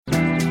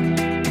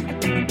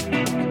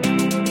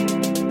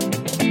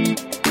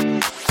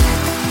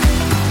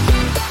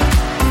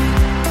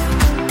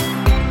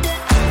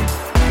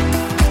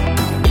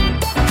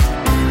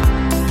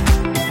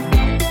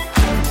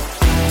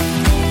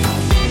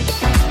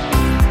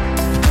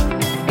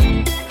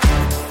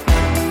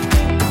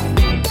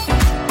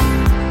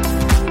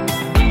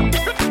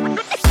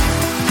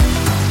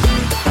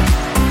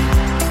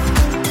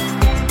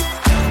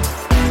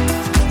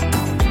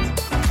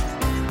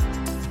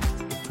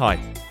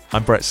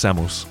I'm Brett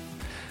Samuels.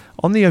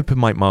 On the Open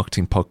Mic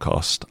Marketing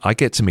podcast, I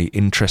get to meet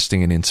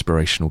interesting and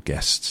inspirational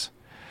guests.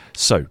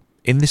 So,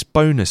 in this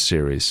bonus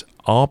series,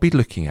 I'll be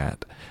looking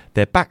at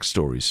their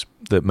backstories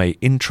that may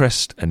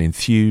interest and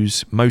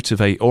enthuse,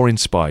 motivate or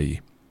inspire you.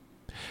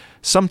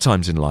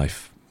 Sometimes in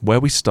life,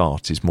 where we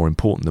start is more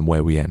important than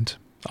where we end.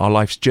 Our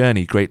life's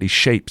journey greatly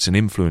shapes and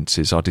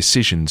influences our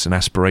decisions and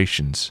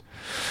aspirations.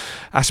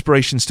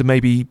 Aspirations to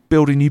maybe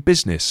build a new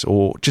business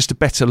or just a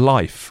better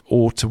life,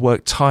 or to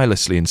work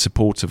tirelessly in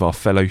support of our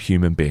fellow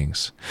human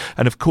beings.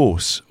 And of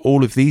course,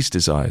 all of these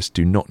desires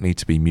do not need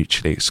to be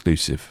mutually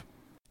exclusive.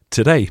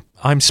 Today,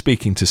 I'm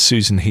speaking to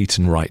Susan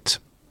Heaton-Wright.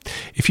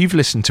 If you've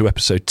listened to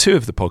episode 2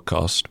 of the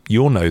podcast,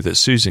 you'll know that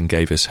Susan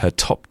gave us her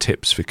top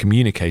tips for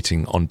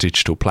communicating on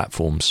digital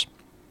platforms.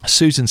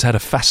 Susan's had a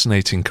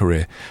fascinating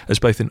career as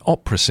both an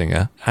opera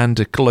singer and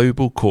a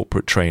global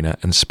corporate trainer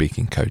and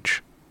speaking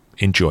coach.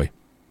 Enjoy.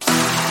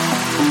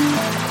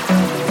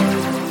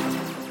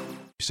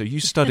 So you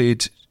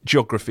studied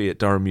geography at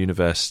Durham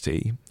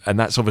University, and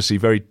that's obviously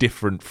very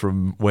different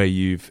from where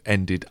you've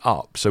ended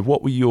up. So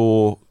what were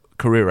your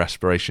career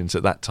aspirations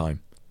at that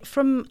time?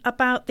 From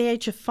about the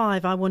age of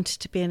 5, I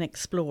wanted to be an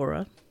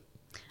explorer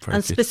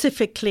and good.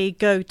 Specifically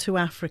go to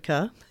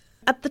Africa.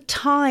 At the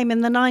time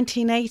in the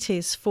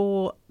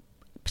 1980s,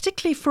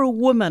 particularly for a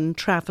woman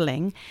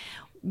travelling,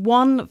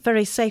 one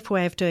very safe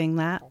way of doing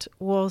that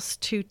was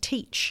to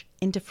teach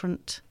in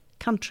different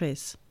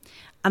countries.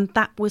 And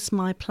that was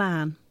my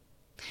plan.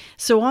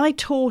 So I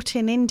taught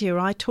in India,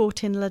 I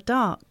taught in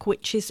Ladakh,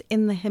 which is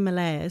in the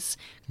Himalayas,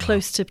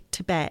 close to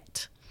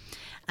Tibet.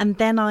 And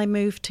then I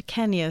moved to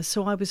Kenya,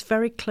 so I was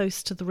very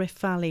close to the Rift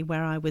Valley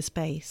where I was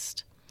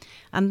based.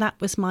 And that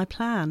was my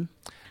plan.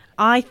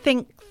 I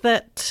think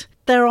that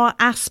there are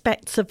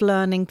aspects of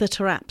learning that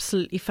are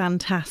absolutely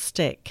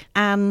fantastic,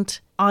 and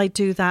I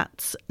do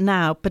that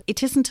now, but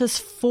it isn't as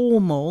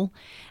formal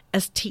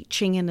as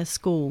teaching in a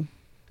school.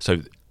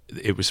 So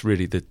it was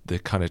really the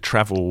kind of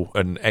travel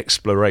and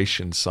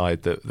exploration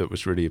side that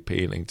was really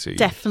appealing to you.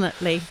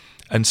 Definitely.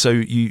 And so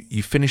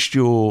you finished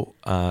your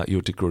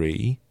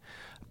degree,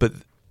 but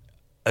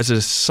as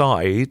a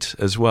side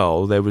as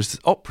well, there was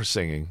opera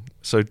singing.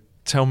 So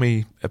tell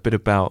me a bit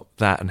about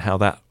that and how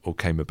that all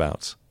came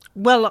about.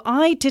 Well,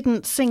 I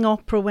didn't sing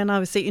opera when I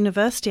was at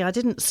university. I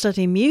didn't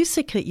study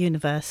music at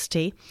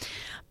university,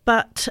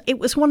 but it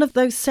was one of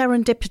those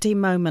serendipity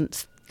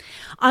moments.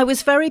 I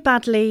was very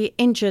badly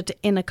injured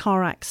in a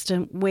car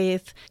accident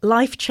with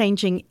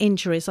life-changing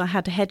injuries. I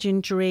had a head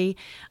injury,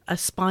 a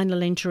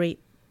spinal injury,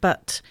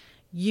 but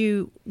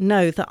you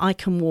know that I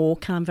can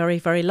walk. I'm very,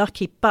 very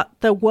lucky. But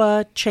there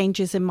were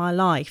changes in my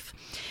life.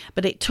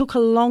 But it took a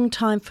long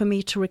time for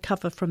me to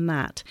recover from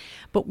that.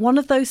 But one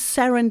of those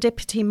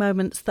serendipity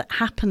moments that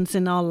happens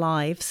in our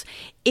lives,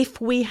 if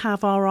we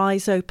have our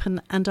eyes open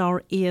and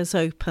our ears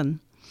open.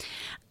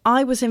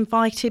 I was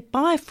invited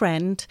by a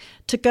friend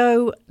to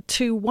go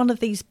to one of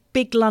these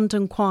big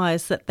London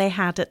choirs that they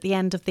had at the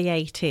end of the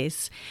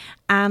 80s.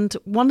 And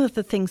one of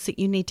the things that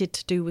you needed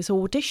to do was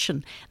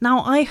audition.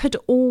 Now, I had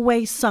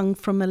always sung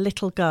from a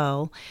little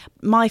girl.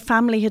 My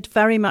family had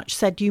very much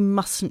said, you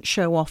mustn't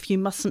show off, you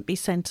mustn't be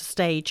centre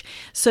stage.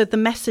 So the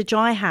message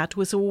I had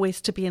was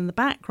always to be in the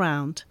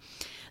background.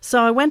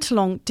 So I went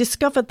along,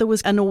 discovered there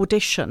was an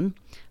audition,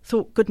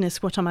 thought,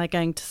 goodness, what am I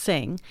going to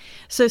sing?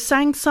 So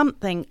sang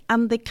something,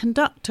 and the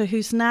conductor,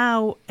 who's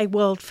now a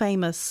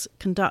world-famous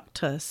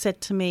conductor,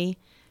 said to me,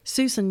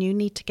 Susan, you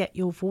need to get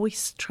your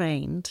voice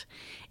trained.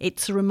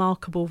 It's a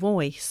remarkable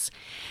voice.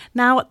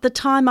 Now, at the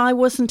time, I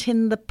wasn't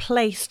in the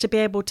place to be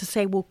able to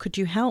say, well, could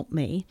you help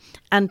me?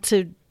 And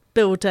to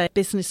build a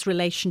business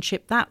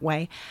relationship that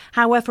way.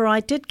 However,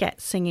 I did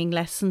get singing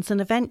lessons and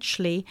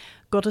eventually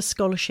got a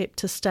scholarship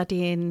to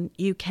study in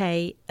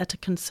UK at a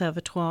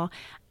conservatoire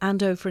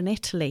and over in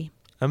Italy.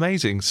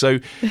 Amazing. So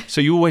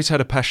you always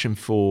had a passion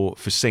for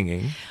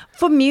singing?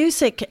 For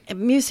music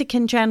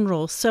in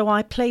general. So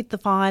I played the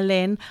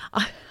violin.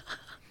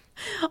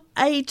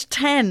 Age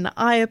 10,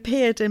 I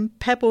appeared in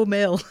Pebble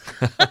Mill.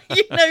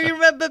 You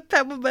remember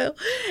Pebble Mill?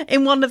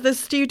 In one of the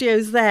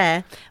studios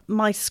there.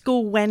 My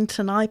school went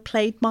and I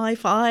played my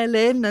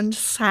violin and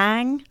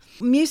sang.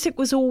 Music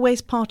was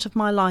always part of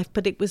my life,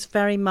 but it was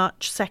very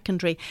much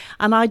secondary.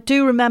 And I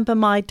do remember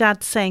my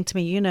dad saying to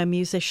me,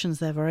 musicians,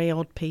 they're very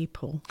odd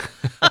people.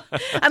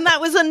 And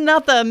that was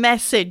another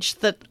message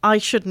that I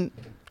shouldn't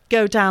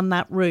go down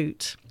that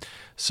route.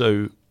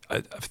 So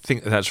I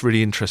think that's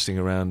really interesting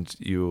around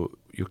your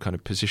kind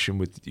of position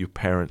with your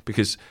parent,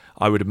 because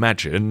I would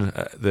imagine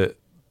that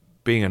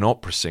being an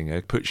opera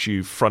singer puts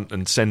you front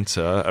and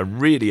centre and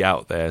really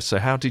out there. So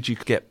how did you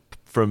get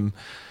from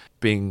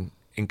being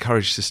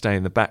encouraged to stay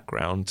in the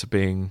background to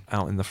being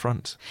out in the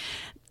front?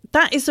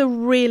 That is a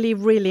really,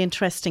 really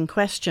interesting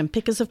question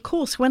because, of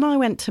course, when I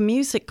went to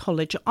music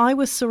college, I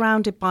was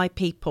surrounded by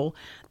people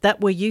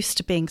that were used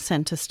to being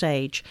centre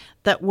stage,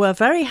 that were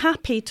very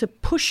happy to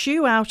push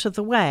you out of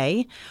the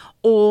way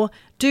or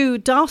do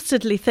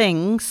dastardly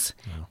things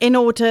in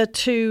order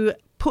to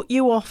put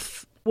you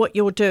off what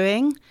you're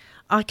doing.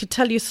 I could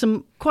tell you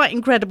some quite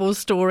incredible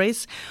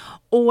stories.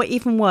 or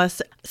even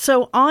worse.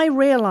 So I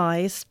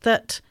realised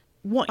that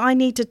what I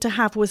needed to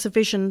have was a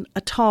vision,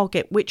 a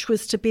target, which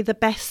was to be the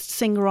best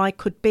singer I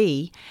could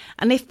be.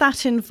 And if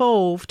that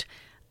involved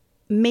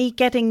me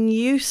getting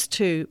used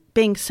to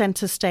being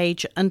centre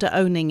stage and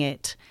owning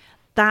it,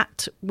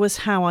 that was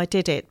how I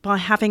did it, by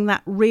having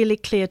that really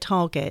clear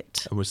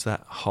target. Was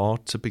that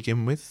hard to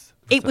begin with?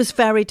 It was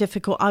very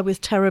difficult. I was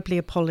terribly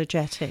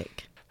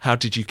apologetic. How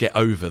did you get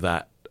over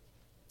that?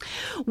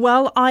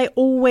 Well, I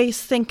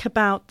always think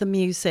about the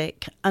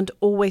music and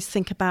always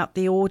think about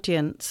the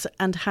audience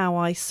and how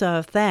I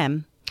serve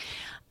them.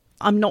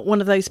 I'm not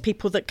one of those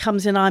people that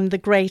comes in, I'm the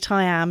great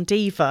I am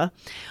diva.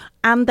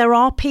 And there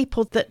are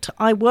people that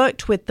I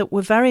worked with that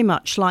were very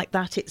much like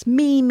that. It's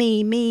me,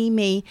 me, me,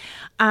 me.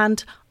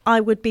 And I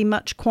would be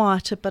much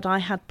quieter, but I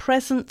had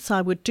presence.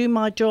 I would do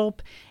my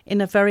job in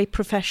a very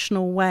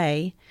professional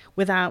way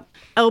without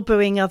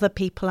elbowing other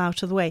people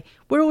out of the way.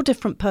 We're all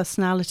different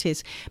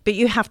personalities, but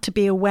you have to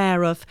be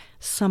aware of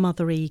some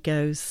other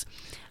egos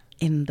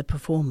in the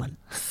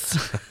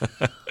performance.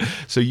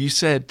 So you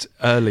said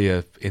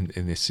earlier in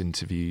this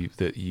interview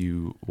that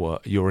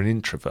you're an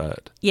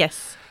introvert.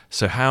 Yes.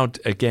 So how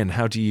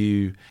do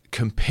you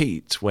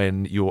compete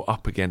when you're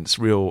up against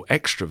real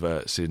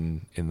extroverts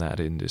in that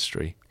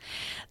industry?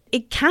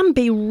 It can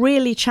be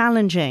really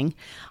challenging.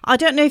 I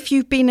don't know if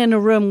you've been in a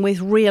room with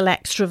real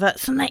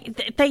extroverts, and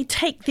they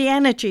take the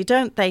energy,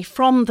 don't they,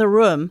 from the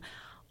room.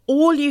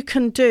 All you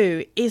can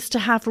do is to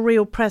have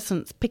real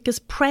presence, because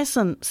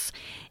presence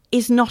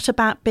is not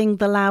about being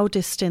the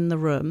loudest in the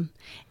room.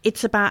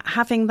 It's about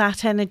having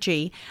that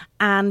energy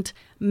and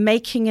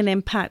making an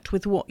impact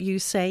with what you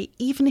say,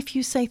 even if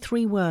you say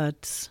 3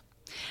 words,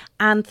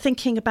 and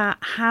thinking about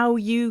how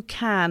you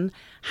can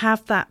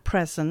have that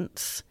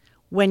presence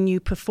when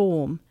you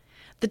perform.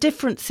 The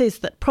difference is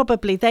that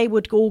probably they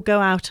would all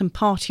go out and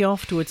party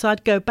afterwards.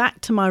 I'd go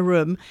back to my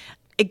room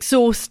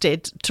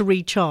exhausted to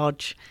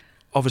recharge.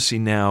 Obviously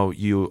now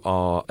you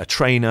are a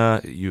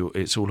trainer,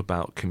 it's all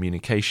about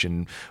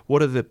communication.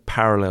 What are the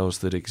parallels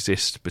that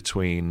exist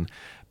between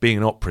being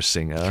an opera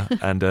singer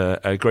and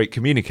a great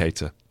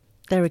communicator?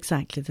 They're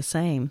exactly the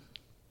same.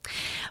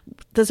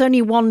 There's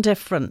only one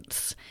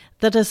difference,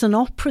 that as an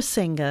opera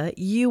singer,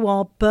 you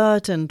are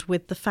burdened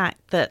with the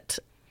fact that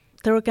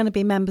there are going to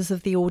be members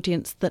of the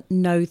audience that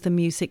know the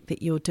music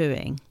that you're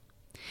doing,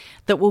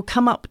 that will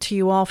come up to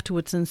you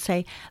afterwards and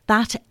say,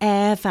 that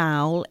air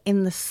vowel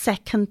in the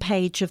second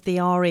page of the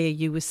aria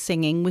you were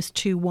singing was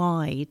too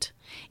wide.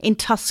 In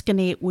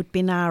Tuscany, it would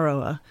be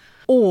narrower.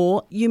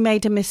 Or you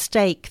made a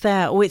mistake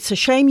there, or it's a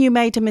shame you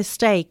made a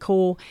mistake,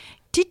 or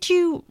did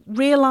you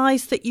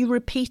realise that you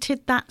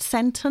repeated that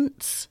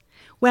sentence?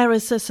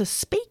 Whereas as a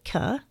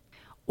speaker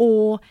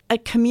or a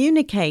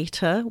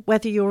communicator,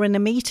 whether you're in a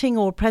meeting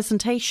or a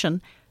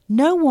presentation,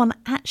 no one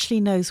actually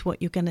knows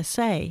what you're going to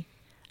say.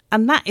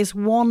 And that is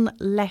one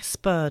less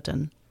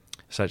burden.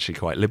 It's actually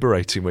quite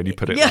liberating when you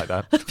put it like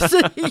that.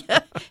 So,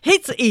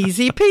 it's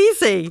easy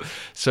peasy.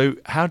 So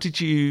how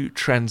did you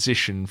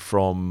transition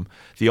from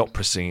the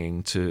opera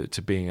singing to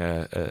being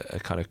a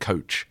kind of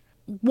coach?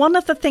 One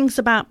of the things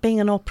about being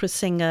an opera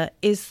singer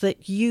is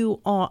that you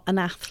are an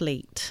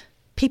athlete.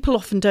 People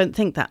often don't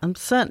think that. I'm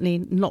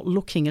certainly not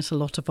looking at a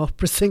lot of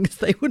opera singers.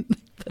 They wouldn't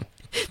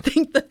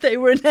think that they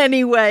were in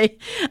any way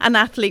an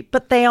athlete,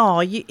 but they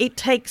are. It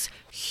takes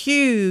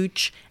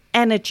huge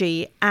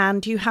energy,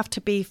 and you have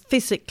to be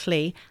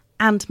physically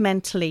and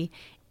mentally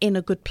in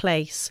a good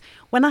place.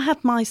 When I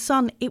had my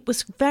son, it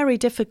was very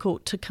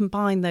difficult to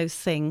combine those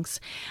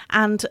things.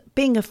 And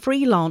being a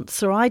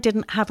freelancer, I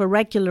didn't have a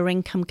regular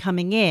income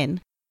coming in.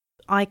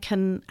 I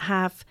can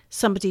have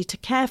somebody to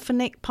care for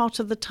Nick part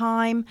of the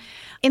time.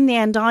 In the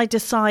end, I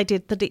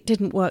decided that it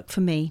didn't work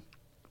for me.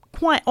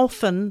 Quite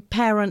often,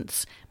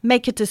 parents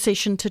make a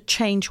decision to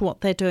change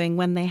what they're doing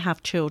when they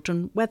have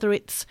children, whether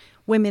it's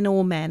women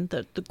or men.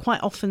 That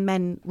quite often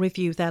men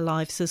review their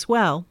lives as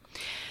well.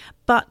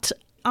 But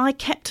I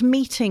kept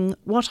meeting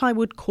what I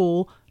would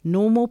call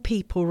normal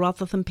people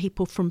rather than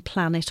people from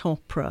Planet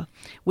Opera,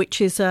 which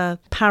is a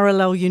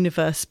parallel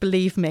universe,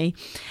 believe me.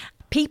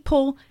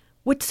 People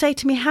would say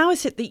to me, how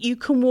is it that you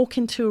can walk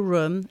into a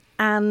room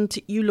and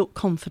you look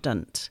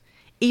confident,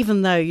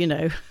 even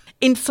though,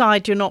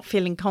 inside you're not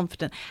feeling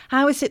confident?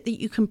 How is it that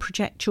you can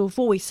project your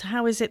voice?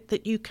 How is it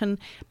that you can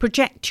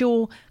project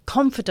your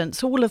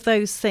confidence? All of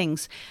those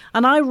things.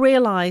 And I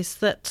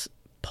realised that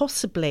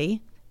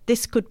possibly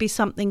this could be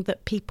something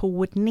that people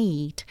would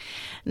need.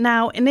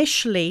 Now,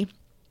 initially,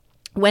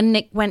 when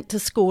Nick went to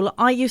school,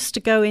 I used to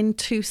go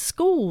into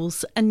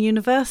schools and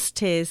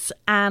universities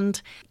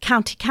and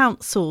county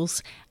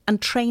councils and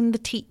train the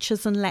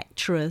teachers and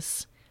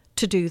lecturers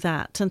to do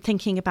that, and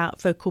thinking about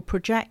vocal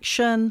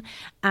projection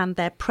and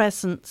their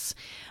presence.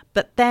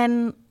 But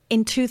then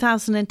in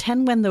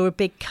 2010, when there were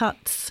big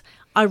cuts,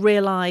 I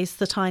realised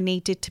that I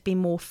needed to be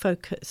more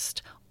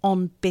focused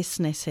on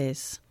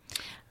businesses.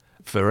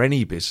 For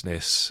any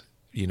business,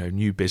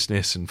 new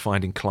business and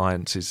finding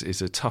clients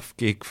is a tough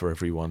gig for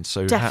everyone.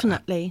 So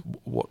definitely.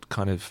 What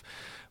kind of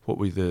What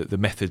were the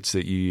methods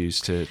that you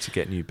used to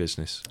get new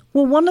business?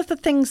 Well, one of the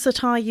things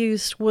that I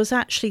used was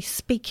actually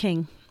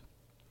speaking.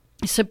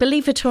 So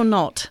believe it or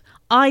not,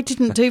 I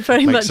didn't do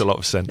very much. Makes a lot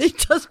of sense.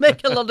 It does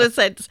make a lot of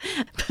sense.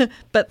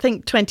 But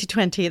think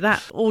 2020,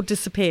 that all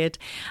disappeared.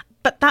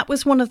 But that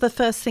was one of the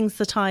first things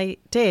that I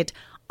did.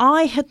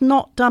 I had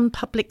not done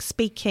public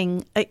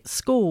speaking at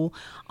school.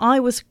 I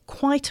was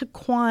quite a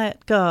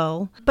quiet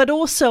girl, but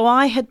also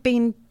I had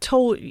been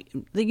told,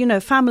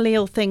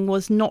 familial thing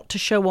was not to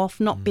show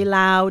off, not be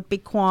loud, be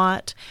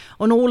quiet,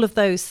 and all of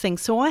those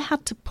things. So I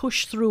had to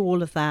push through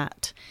all of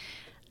that,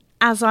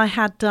 as I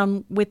had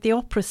done with the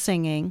opera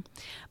singing.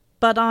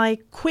 But I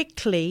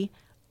quickly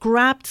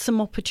grabbed some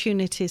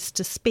opportunities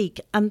to speak,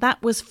 and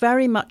that was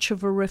very much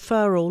of a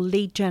referral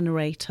lead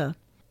generator.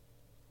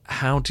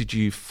 How did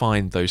you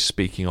find those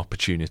speaking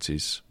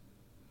opportunities?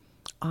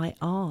 I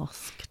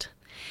asked.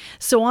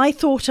 So I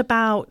thought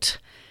about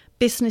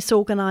business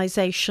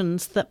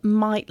organisations that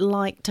might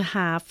like to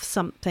have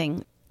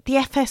something. The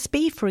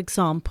FSB, for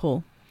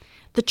example,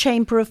 the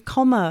Chamber of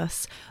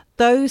Commerce,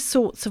 those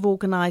sorts of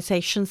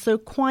organisations. So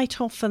quite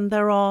often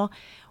there are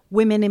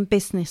women in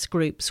business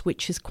groups,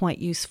 which is quite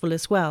useful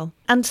as well.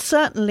 And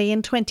certainly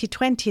in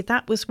 2020,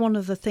 that was one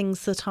of the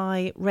things that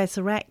I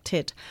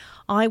resurrected.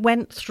 I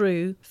went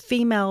through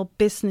female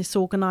business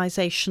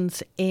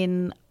organisations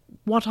in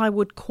what I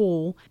would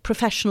call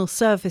professional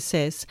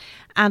services,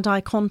 and I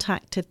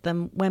contacted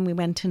them when we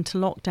went into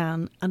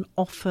lockdown and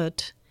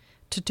offered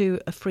to do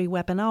a free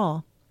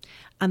webinar,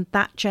 and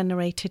that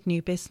generated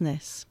new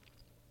business.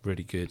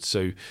 Really good.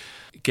 So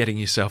getting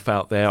yourself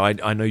out there.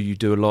 I know you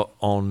do a lot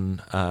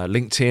on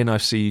LinkedIn. I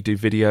see you do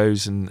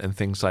videos and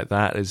things like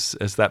that.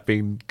 Has that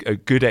been a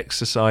good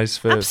exercise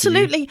for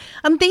Absolutely. you?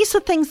 And these are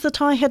things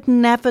that I had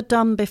never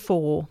done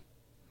before.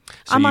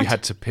 So you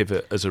had to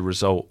pivot as a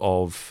result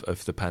of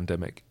the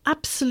pandemic?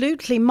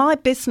 Absolutely. My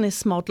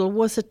business model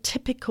was a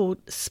typical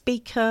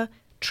speaker,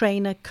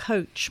 trainer,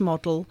 coach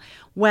model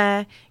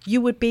where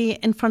you would be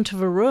in front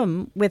of a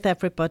room with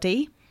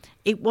everybody.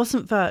 It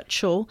wasn't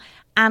virtual,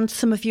 and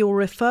some of your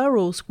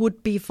referrals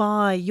would be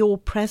via your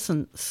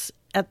presence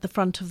at the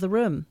front of the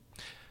room.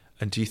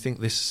 And do you think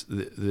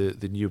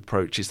the new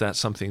approach, is that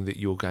something that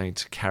you're going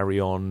to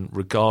carry on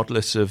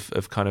regardless of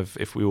kind of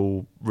if we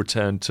all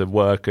return to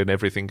work and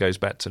everything goes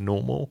back to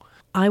normal?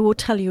 I will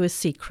tell you a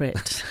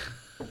secret.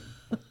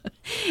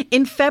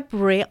 In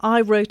February,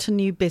 I wrote a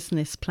new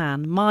business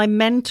plan. My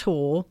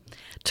mentor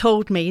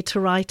told me to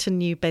write a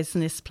new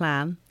business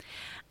plan,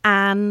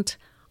 and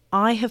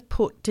I have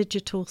put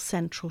digital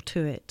central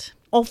to it.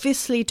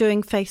 Obviously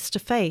doing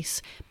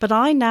face-to-face, but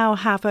I now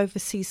have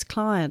overseas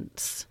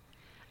clients.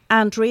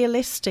 And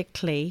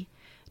realistically,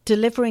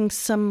 delivering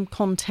some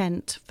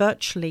content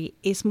virtually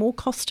is more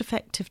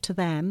cost-effective to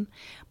them,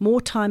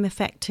 more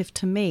time-effective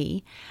to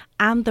me,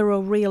 and there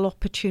are real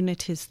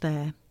opportunities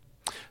there.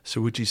 So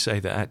would you say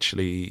that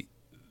actually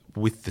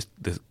with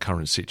the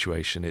current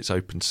situation, it's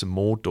opened some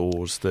more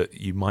doors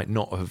that you might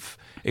not have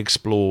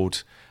explored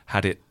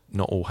had it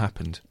not all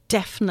happened?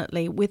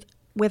 Definitely,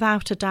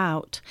 without a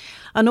doubt.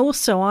 And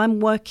also I'm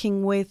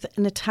working with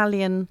an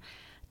Italian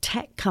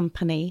tech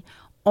company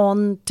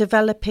on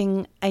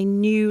developing a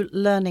new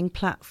learning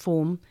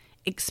platform,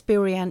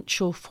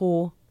 experiential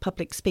for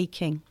public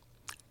speaking.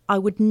 I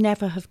would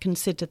never have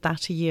considered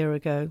that a year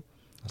ago.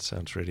 That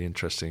sounds really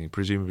interesting.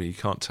 Presumably you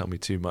can't tell me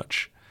too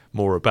much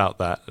more about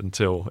that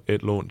until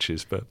it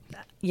launches, but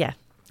yeah.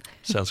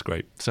 Sounds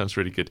great. Sounds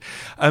really good.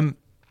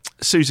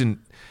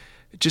 Susan,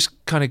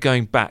 just kind of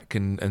going back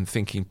and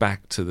thinking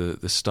back to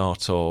the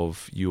start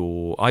of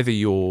either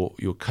your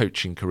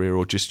coaching career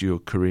or just your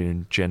career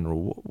in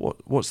general,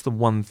 what's the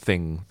one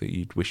thing that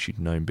you'd wish you'd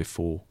known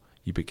before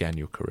you began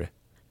your career?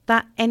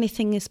 That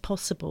anything is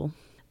possible.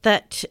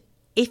 That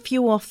if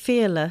you are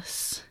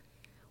fearless,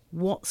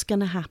 what's going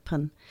to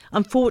happen?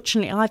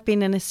 Unfortunately, I've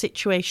been in a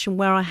situation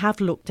where I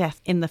have looked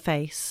death in the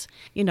face.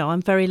 You know,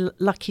 I'm very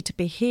lucky to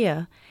be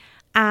here.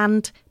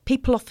 And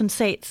people often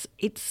say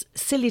it's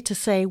silly to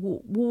say,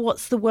 well,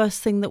 what's the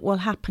worst thing that will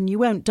happen? You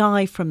won't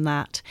die from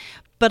that.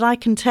 But I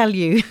can tell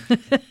you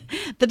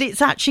that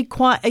it's actually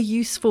quite a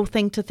useful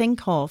thing to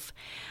think of.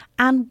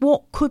 And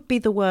what could be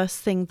the worst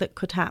thing that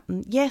could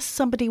happen? Yes,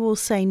 somebody will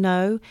say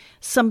no.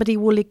 Somebody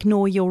will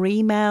ignore your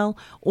email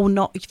or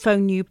not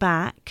phone you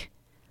back.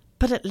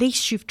 But at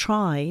least you've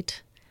tried.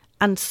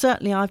 And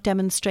certainly I've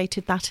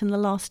demonstrated that in the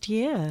last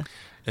year.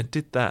 And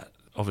did that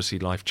obviously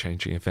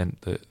life-changing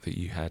event that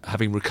you had,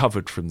 having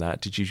recovered from that,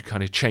 did you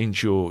kind of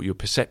change your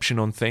perception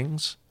on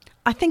things?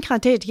 I think I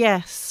did,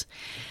 yes.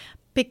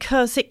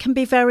 Because it can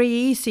be very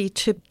easy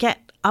to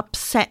get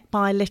upset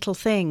by little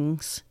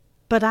things.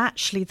 But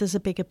actually there's a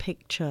bigger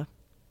picture.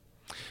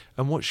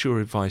 And what's your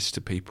advice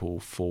to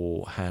people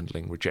for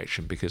handling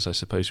rejection? Because I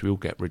suppose we all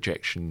get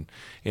rejection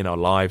in our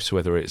lives,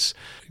 whether it's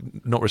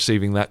not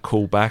receiving that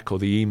call back or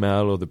the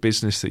email or the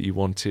business that you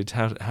wanted.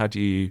 How do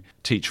you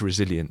teach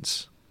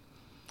resilience?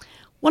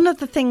 One of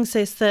the things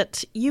is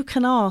that you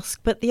can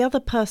ask, but the other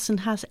person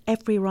has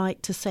every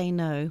right to say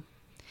no.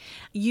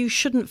 You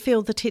shouldn't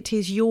feel that it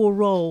is your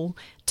role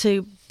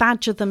to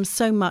badger them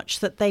so much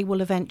that they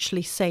will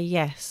eventually say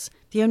yes.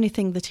 The only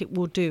thing that it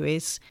will do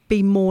is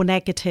be more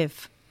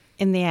negative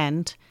in the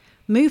end.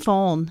 Move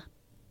on.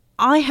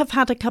 I have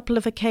had a couple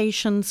of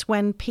occasions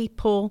when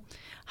people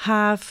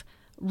have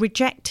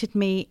rejected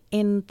me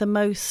in the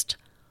most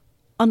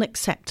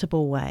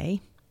unacceptable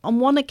way. On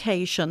one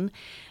occasion,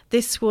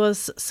 this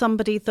was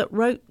somebody that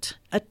wrote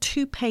a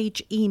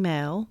 2-page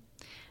email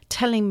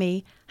telling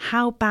me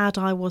how bad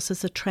I was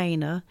as a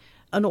trainer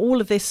and all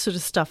of this sort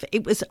of stuff.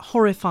 It was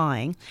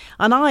horrifying.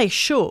 And I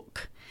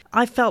shook.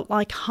 I felt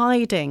like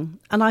hiding.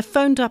 And I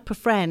phoned up a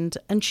friend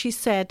and she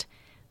said,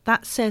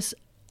 that says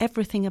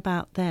everything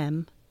about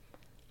them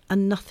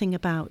and nothing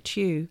about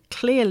you.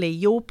 Clearly,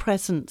 your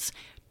presence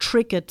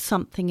triggered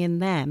something in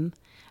them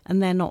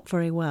and they're not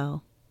very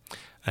well.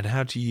 And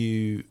how do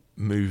you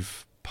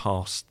move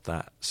past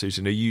that,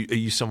 Susan? Are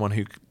you someone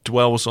who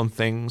dwells on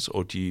things,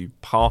 or do you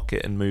park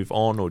it and move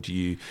on, or do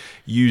you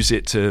use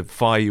it to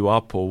fire you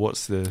up, or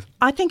what's the...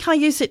 I think I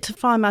use it to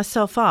fire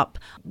myself up.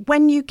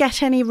 When you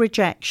get any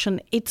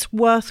rejection, it's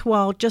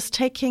worthwhile just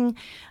taking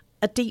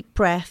a deep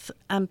breath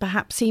and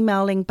perhaps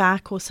emailing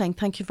back or saying,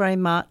 thank you very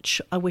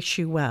much, I wish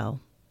you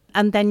well.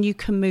 And then you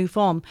can move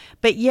on.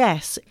 But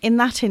yes, in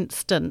that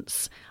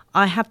instance,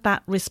 I had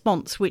that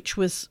response, which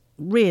was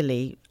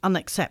really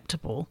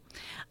unacceptable.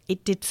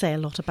 It did say a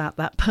lot about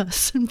that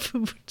person,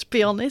 to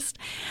be honest.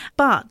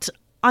 But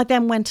I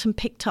then went and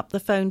picked up the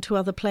phone to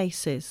other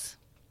places.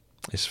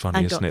 It's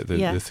funny, isn't it?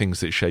 The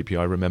things that shape you.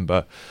 I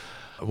remember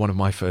one of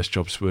my first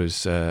jobs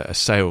was a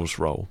sales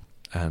role,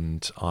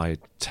 and I'd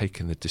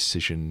taken the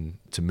decision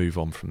to move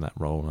on from that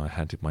role, and I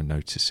handed my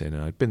notice in,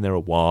 and I'd been there a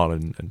while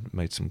and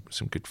made some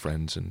good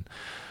friends, and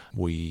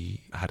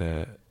we had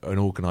an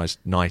organised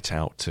night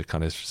out to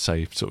kind of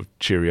say sort of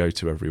cheerio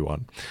to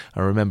everyone. I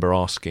remember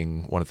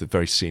asking one of the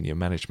very senior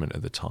management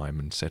at the time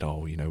and said,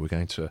 we're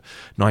going to a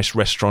nice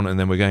restaurant and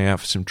then we're going out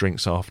for some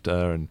drinks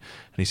after. And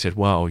he said,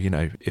 well,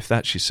 if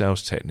that's your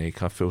sales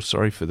technique, I feel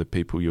sorry for the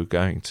people you're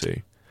going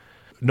to.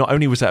 Not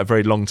only was that a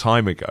very long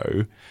time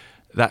ago,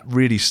 that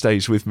really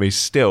stays with me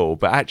still,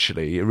 but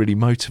actually it really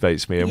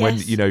motivates me. And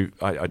yes. When,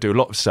 I do a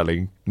lot of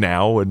selling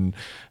now and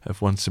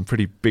I've won some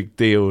pretty big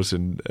deals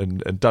and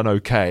done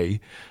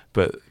okay,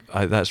 but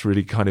that's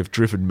really kind of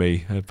driven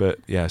me. But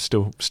yeah,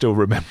 still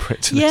remember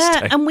it to this day.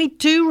 Yeah, and we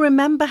do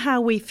remember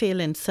how we feel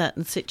in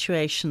certain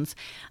situations.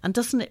 And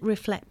doesn't it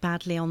reflect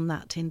badly on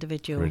that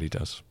individual? It really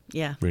does.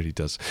 Yeah. Really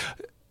does.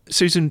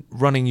 Susan,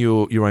 running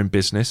your own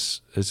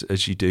business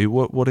as you do,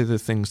 what are the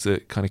things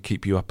that kind of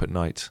keep you up at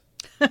night?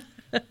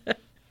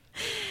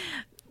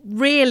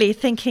 Really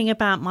thinking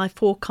about my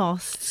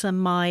forecasts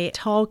and my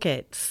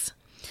targets.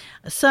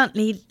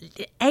 Certainly,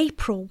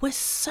 April was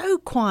so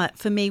quiet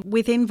for me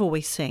with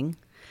invoicing,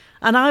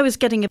 and I was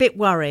getting a bit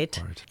worried.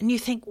 And you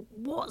think,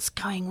 what's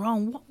going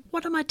wrong?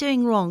 What am I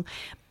doing wrong?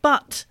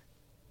 But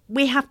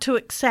we have to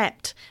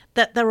accept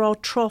that there are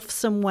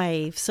troughs and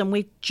waves, and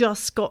we've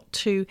just got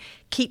to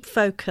keep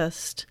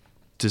focused.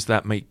 Does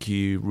that make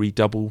you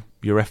redouble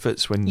your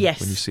efforts when you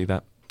see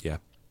that? Yeah.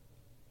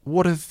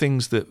 What are the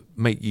things that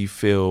make you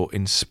feel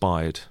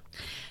inspired?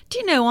 Do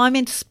you know, I'm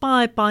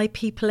inspired by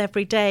people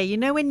every day.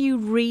 When you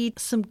read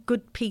some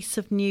good piece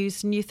of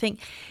news and you think,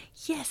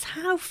 yes,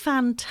 how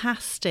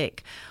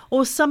fantastic.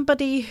 Or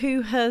somebody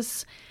who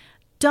has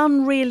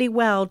done really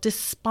well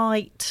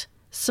despite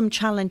some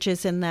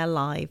challenges in their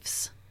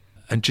lives.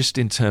 And just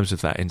in terms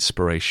of that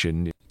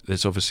inspiration,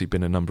 there's obviously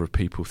been a number of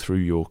people through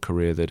your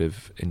career that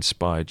have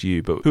inspired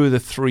you. But who are the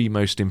 3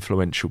 most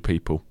influential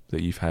people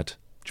that you've had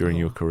during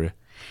your career?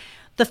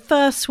 The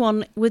first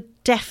one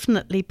would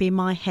definitely be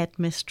my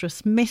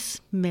headmistress,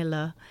 Miss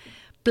Miller.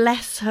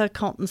 Bless her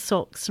cotton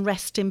socks,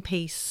 rest in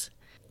peace.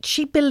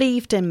 She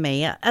believed in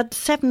me. At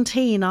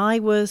 17, I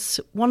was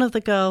one of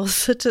the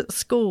girls that at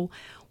school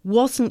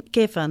wasn't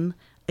given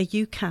a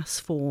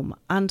UCAS form,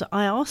 and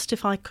I asked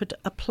if I could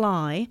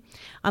apply,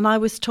 and I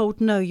was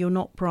told, no, you're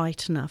not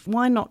bright enough.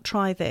 Why not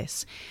try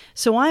this?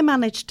 So I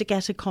managed to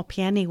get a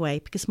copy anyway,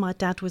 because my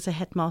dad was a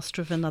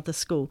headmaster of another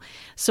school.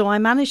 So I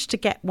managed to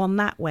get one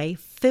that way,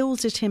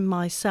 filled it in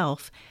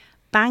myself,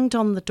 banged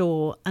on the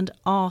door and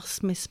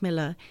asked Miss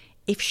Miller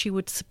if she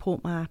would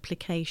support my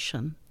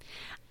application.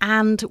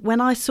 And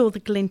when I saw the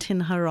glint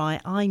in her eye,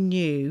 I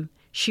knew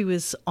she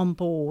was on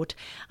board.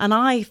 And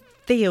I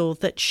feel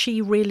that she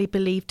really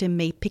believed in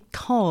me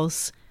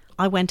because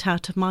I went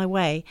out of my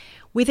way.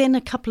 Within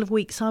a couple of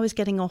weeks, I was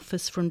getting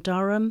offers from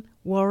Durham,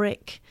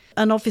 Warwick,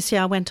 and obviously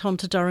I went on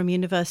to Durham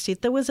University.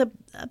 There was a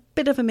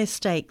bit of a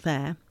mistake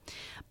there.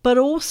 But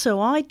also,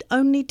 I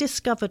only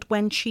discovered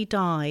when she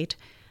died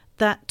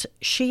that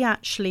she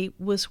actually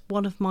was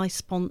one of my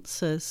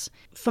sponsors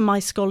for my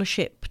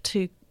scholarship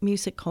to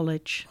music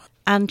college,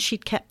 and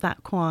she'd kept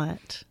that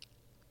quiet.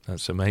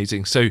 That's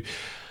amazing. So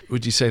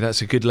would you say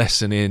that's a good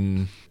lesson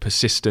in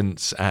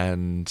persistence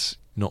and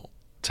not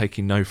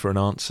taking no for an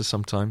answer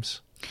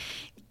sometimes?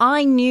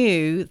 I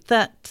knew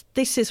that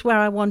this is where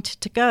I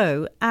wanted to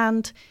go,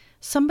 and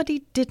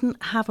somebody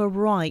didn't have a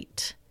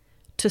right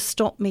to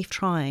stop me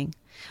trying.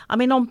 I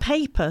mean, on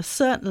paper,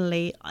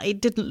 certainly,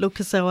 it didn't look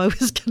as though I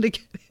was going to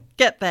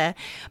get there.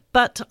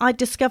 But I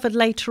discovered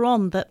later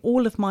on that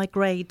all of my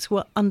grades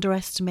were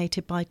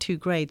underestimated by 2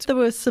 grades. There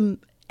were some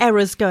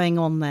errors going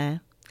on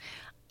there.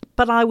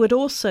 But I would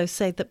also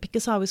say that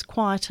because I was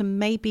quiet and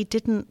maybe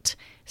didn't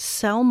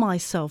sell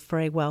myself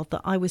very well,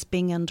 that I was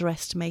being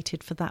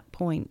underestimated for that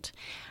point.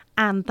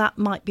 And that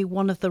might be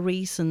one of the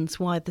reasons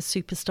why the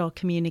superstar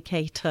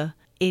communicator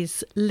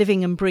is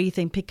living and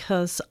breathing,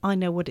 because I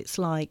know what it's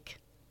like.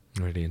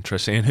 Really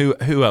interesting. And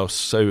who else?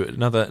 So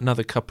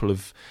another couple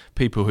of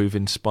people who've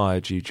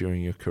inspired you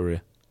during your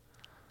career.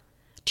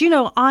 Do you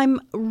know, I'm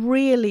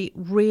really,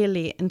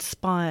 really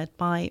inspired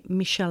by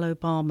Michelle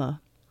Obama.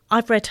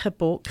 I've read her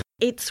book.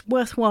 It's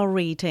worthwhile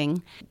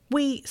reading.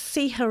 We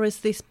see her as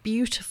this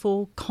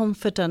beautiful,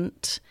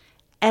 confident,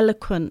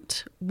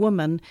 eloquent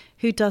woman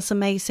who does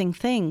amazing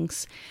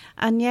things.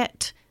 And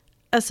yet,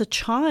 as a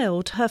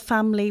child, her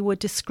family were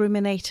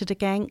discriminated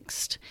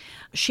against.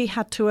 She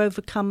had to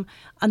overcome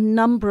a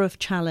number of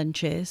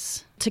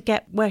challenges to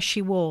get where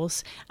she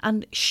was,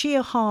 and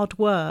sheer hard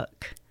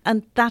work.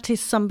 And that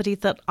is somebody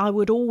that I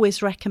would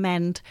always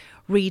recommend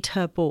read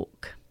her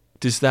book.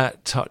 Does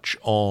that touch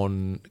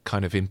on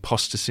kind of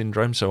imposter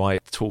syndrome? So I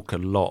talk a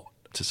lot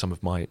to some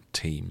of my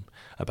team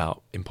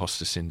about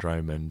imposter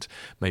syndrome and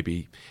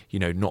maybe,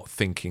 not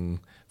thinking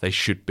they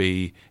should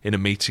be in a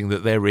meeting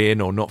that they're in,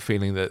 or not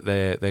feeling that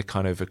they're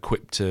kind of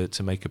equipped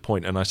to make a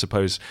point. And I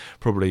suppose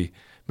probably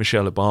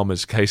Michelle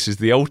Obama's case is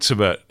the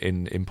ultimate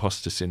in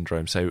imposter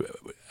syndrome. So,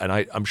 and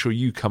I'm sure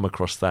you come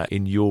across that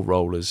in your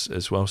role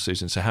as well,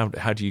 Susan. So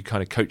how do you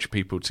kind of coach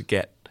people to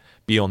get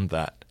beyond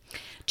that?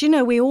 Do you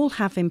know, we all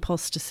have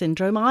imposter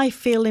syndrome. I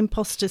feel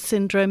imposter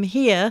syndrome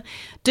here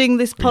doing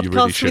this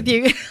podcast with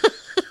you.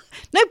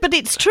 No, but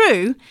it's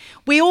true.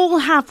 We all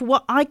have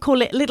what I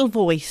call it little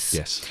voice.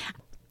 Yes.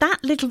 That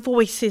little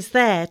voice is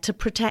there to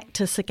protect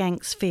us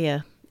against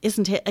fear,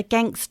 isn't it?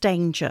 Against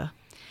danger.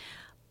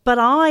 But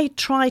I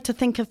try to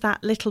think of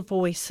that little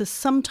voice as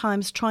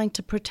sometimes trying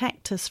to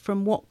protect us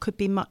from what could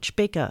be much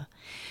bigger.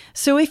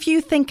 So if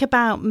you think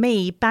about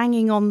me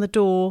banging on the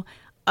door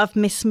of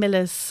Miss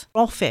Miller's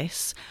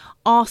office,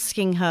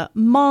 asking her,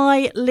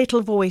 my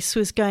little voice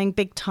was going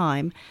big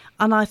time.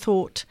 And I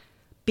thought,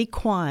 be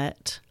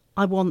quiet,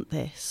 I want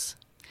this.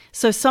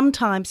 So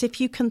sometimes if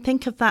you can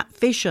think of that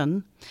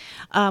vision,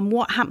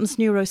 what happens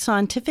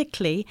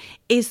neuroscientifically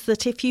is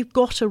that if you've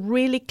got a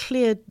really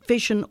clear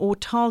vision or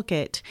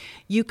target,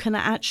 you can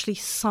actually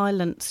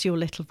silence your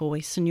little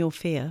voice and your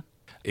fear.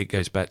 It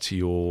goes back to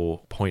your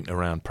point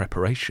around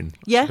preparation.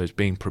 Yeah. I suppose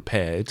being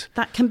prepared.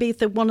 That can be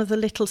one of the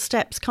little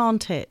steps,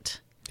 can't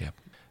it? Yeah.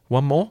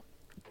 One more?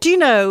 Do you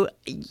know,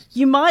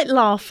 you might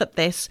laugh at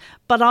this,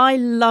 but I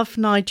love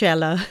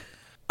Nigella.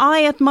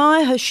 I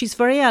admire her. She's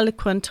very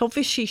eloquent.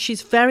 Obviously,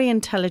 she's very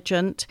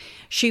intelligent.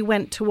 She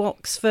went to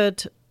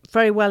Oxford,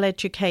 very well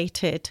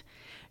educated.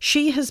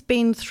 She has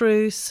been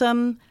through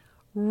some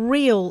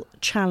real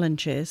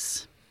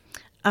challenges.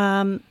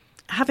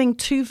 Having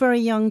 2 very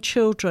young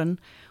children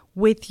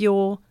with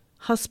your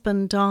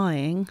husband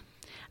dying,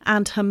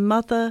 and her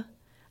mother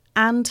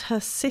and her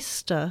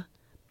sister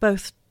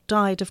both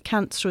died of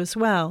cancer as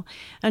well.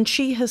 And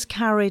she has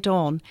carried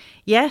on.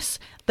 Yes,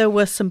 there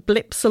were some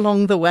blips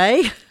along the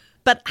way,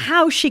 but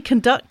how she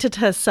conducted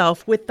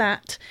herself with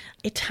that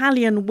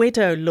Italian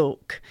widow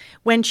look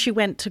when she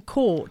went to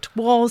court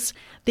was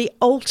the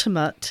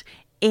ultimate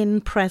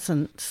in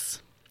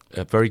presence.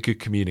 A very good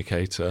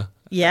communicator.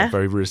 Yeah.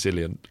 Very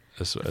resilient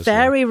as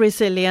very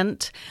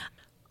resilient.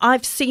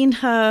 I've seen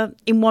her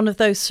in one of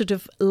those sort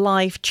of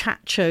live chat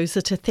shows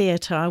at a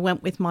theatre. I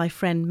went with my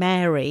friend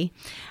Mary,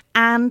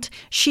 and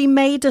she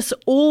made us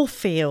all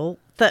feel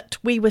that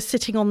we were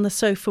sitting on the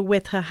sofa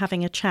with her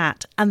having a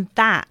chat, and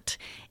that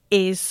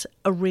is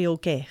a real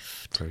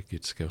gift. Very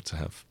good skill to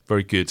have.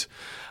 Very good.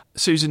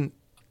 Susan,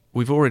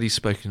 we've already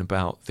spoken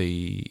about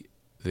the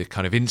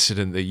kind of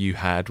incident that you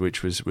had,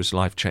 which was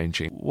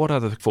life-changing. What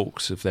other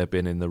forks have there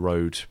been in the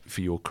road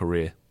for your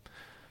career?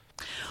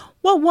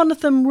 Well, one of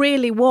them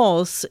really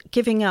was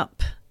giving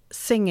up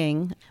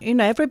singing.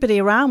 Everybody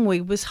around me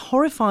was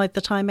horrified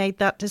that I made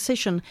that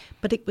decision,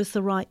 but it was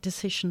the right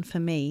decision for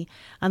me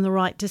and the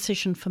right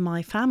decision for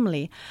my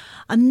family.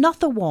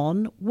 Another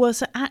one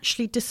was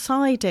actually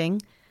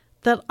deciding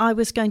that I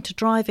was going to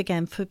drive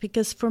again,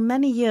 because for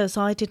many years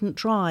I didn't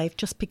drive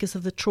just because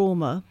of the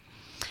trauma.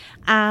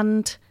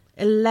 And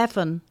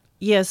 11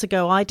 years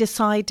ago, I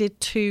decided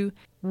to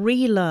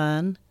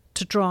relearn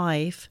to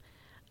drive,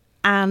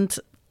 and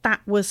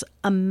that was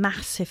a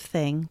massive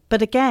thing.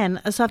 But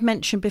again, as I've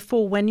mentioned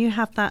before, when you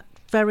have that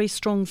very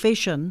strong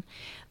vision,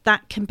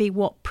 that can be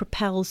what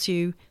propels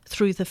you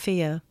through the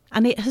fear.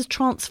 And it has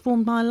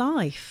transformed my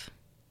life.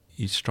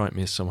 You strike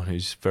me as someone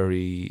who's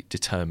very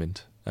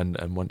determined.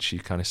 And once you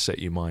kind of set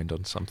your mind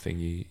on something,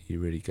 you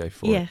really go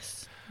for it.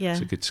 Yes, yeah.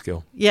 It's a good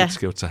skill. Yeah. Good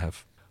skill to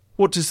have.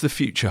 What does the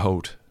future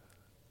hold?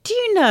 Do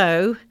you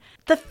know,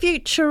 the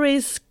future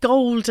is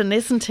golden,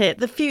 isn't it?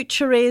 The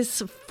future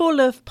is full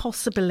of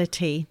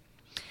possibility.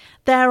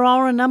 There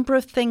are a number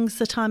of things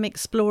that I'm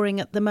exploring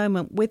at the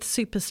moment with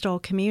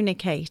Superstar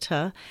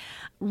Communicator,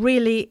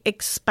 really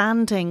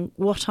expanding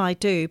what I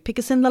do,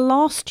 because in the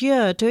last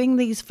year doing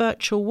these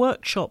virtual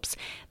workshops,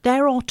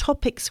 there are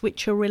topics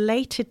which are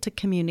related to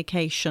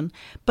communication,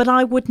 but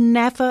I would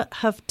never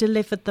have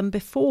delivered them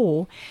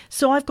before.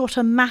 So I've got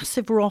a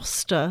massive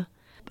roster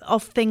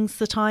of things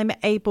that I'm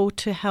able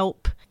to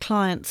help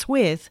clients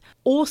with.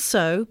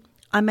 Also,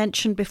 I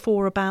mentioned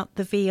before about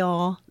the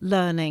VR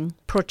learning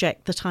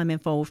project that I'm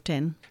involved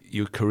in.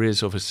 Your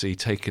career's obviously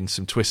taken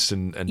some twists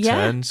and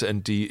turns,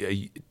 and do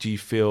you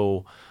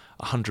feel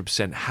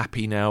 100%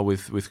 happy now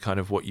with kind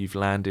of what you've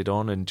landed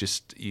on, and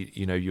just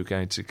you're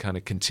going to kind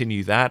of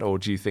continue that, or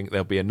do you think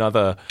there'll be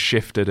another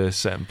shift at a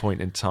certain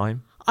point in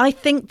time? I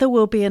think there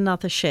will be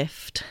another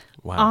shift.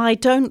 Wow. I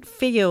don't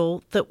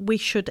feel that we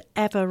should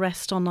ever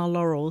rest on our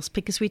laurels,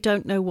 because we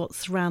don't know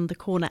what's around the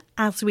corner,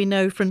 as we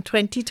know from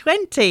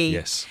 2020.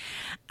 Yes.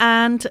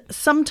 And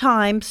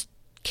sometimes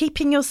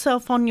keeping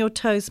yourself on your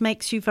toes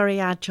makes you very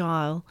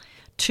agile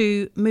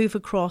to move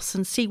across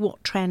and see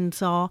what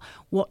trends are,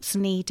 what's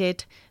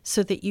needed,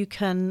 so that you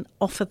can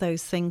offer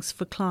those things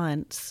for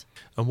clients.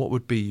 And what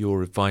would be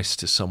your advice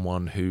to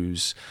someone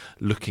who's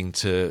looking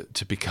to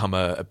become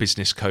a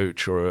business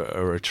coach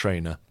or a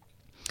trainer?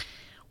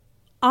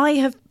 I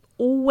have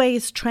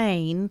always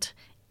trained.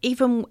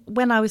 Even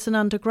when I was an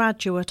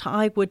undergraduate,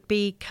 I would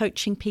be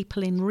coaching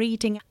people in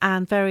reading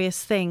and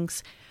various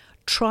things.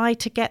 Try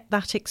to get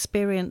that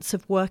experience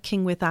of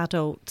working with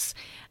adults.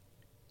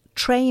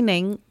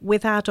 Training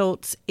with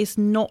adults is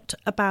not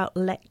about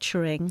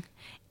lecturing.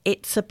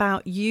 It's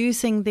about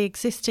using the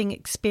existing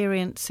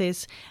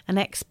experiences and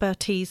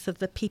expertise of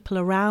the people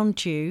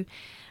around you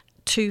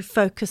to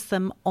focus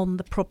them on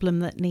the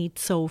problem that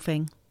needs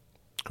solving.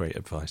 Great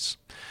advice.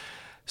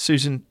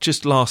 Susan,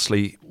 just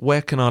lastly,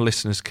 where can our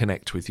listeners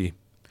connect with you?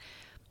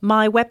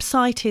 My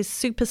website is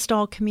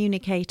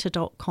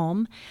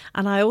superstarcommunicator.com,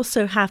 and I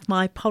also have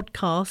my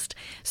podcast,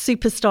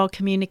 Superstar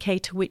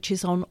Communicator, which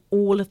is on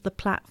all of the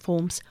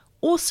platforms.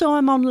 Also,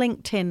 I'm on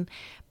LinkedIn.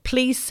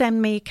 Please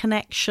send me a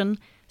connection.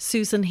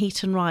 Susan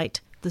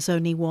Heaton-Wright. There's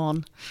only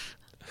one.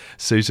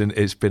 Susan,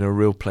 it's been a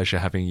real pleasure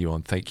having you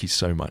on. Thank you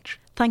so much.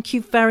 Thank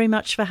you very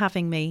much for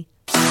having me.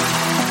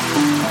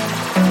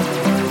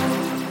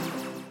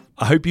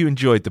 I hope you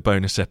enjoyed the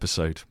bonus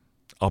episode.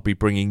 I'll be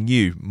bringing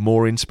you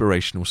more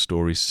inspirational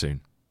stories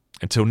soon.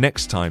 Until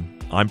next time,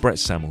 I'm Brett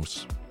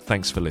Samuels.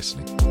 Thanks for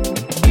listening.